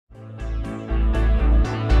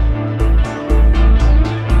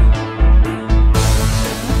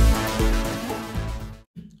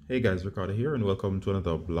Hey guys, Ricardo here and welcome to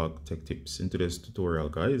another blog tech tips. In today's tutorial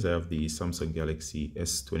guys, I have the Samsung Galaxy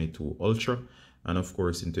S22 Ultra, and of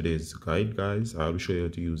course in today's guide guys, I will show you how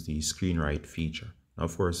to use the Screen Write feature. Now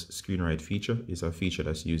of course, Screen Write feature is a feature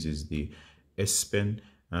that uses the S Pen,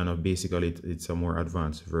 and basically it's a more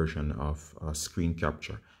advanced version of screen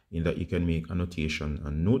capture in that you can make annotation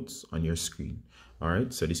and notes on your screen.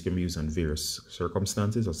 Alright, so this can be used in various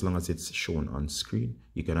circumstances. As long as it's shown on screen,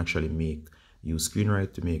 you can actually use Screen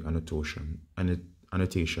Write to make annotations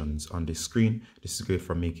on the screen. This is great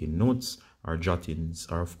for making notes or jottings,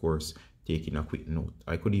 or of course taking a quick note.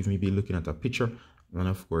 I could even be looking at a picture and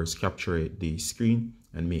of course capture the screen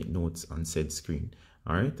and make notes on said screen.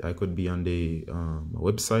 All right, I could be on the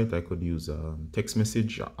website. I could use a text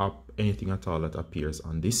message, app, anything at all that appears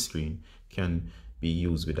on this screen can be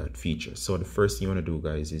used with that feature. So the first thing you want to do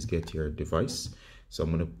guys is get your device. So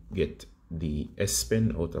I'm going to get the S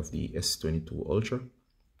Pen out of the S22 Ultra,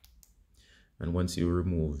 and once you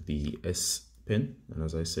remove the S Pen, and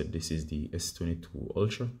as I said, this is the S22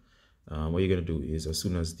 Ultra, what you're going to do is, as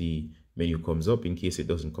soon as the menu comes up, in case it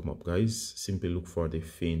doesn't come up guys, simply look for the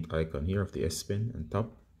faint icon here of the S Pen and tap.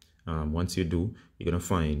 Once you do, you're going to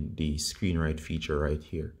find the Screen Write feature right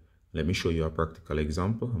here. Let me show you a practical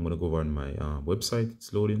example. I'm going to go over on my website.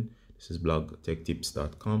 It's loading. This is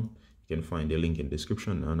blogtechtips.com. You can find the link in the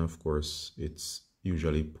description, and of course it's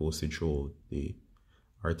usually posted through the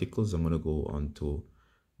articles. I'm going to go on to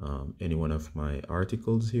any one of my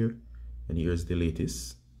articles here, and here's the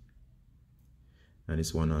latest, and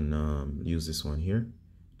this one on use this one here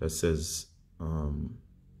that says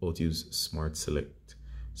how to use Smart Select.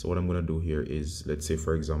 So what I'm going to do here is, let's say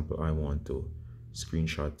for example I want to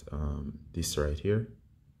screenshot this right here,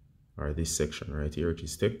 or this section right here, which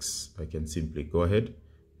is text. I can simply go ahead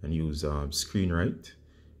and use Screen Write,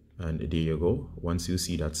 and there you go. Once you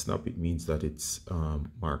see that snap, it means that it's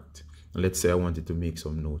marked. And let's say I wanted to make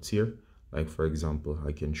some notes here, like for example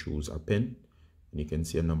I can choose a pen, and you can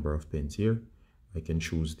see a number of pens here. I can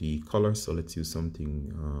choose the color, so let's use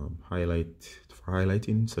something for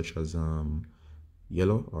highlighting, such as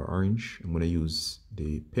yellow or orange. I'm going to use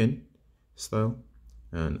the pen style,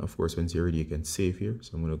 and of course once you're ready you can save here.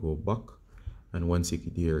 So I'm going to go back, and once you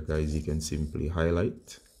get here guys, you can simply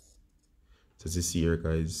highlight. So as you see here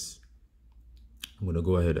guys, I'm going to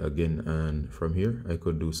go ahead again, and from here I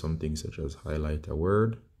could do something such as highlight a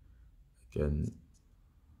word. I can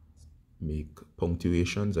make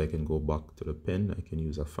punctuations. I can go back to the pen. I can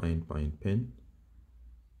use a fine point pen.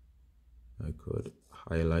 I could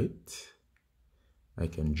highlight. I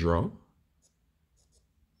can draw.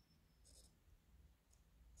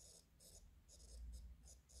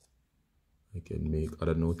 I can make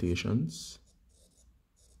other notations.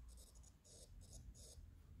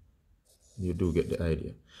 You do get the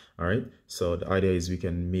idea. All right, so the idea is we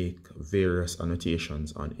can make various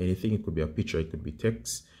annotations on anything. It could be a picture, it could be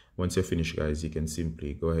text. Once you're finished guys, you can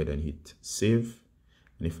simply go ahead and hit save,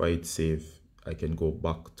 and if I hit save, I can go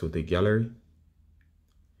back to the gallery.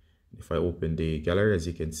 If I open the gallery, as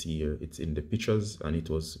you can see here, it's in the pictures and it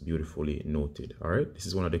was beautifully noted. All right, this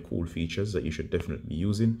is one of the cool features that you should definitely be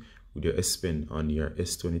using with your S Pen on your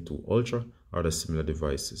S22 Ultra or the similar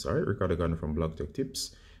devices. All right, Ricardo Garner from Blog Tech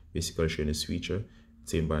Tips, basically showing this feature.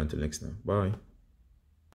 Saying bye until next time. Bye.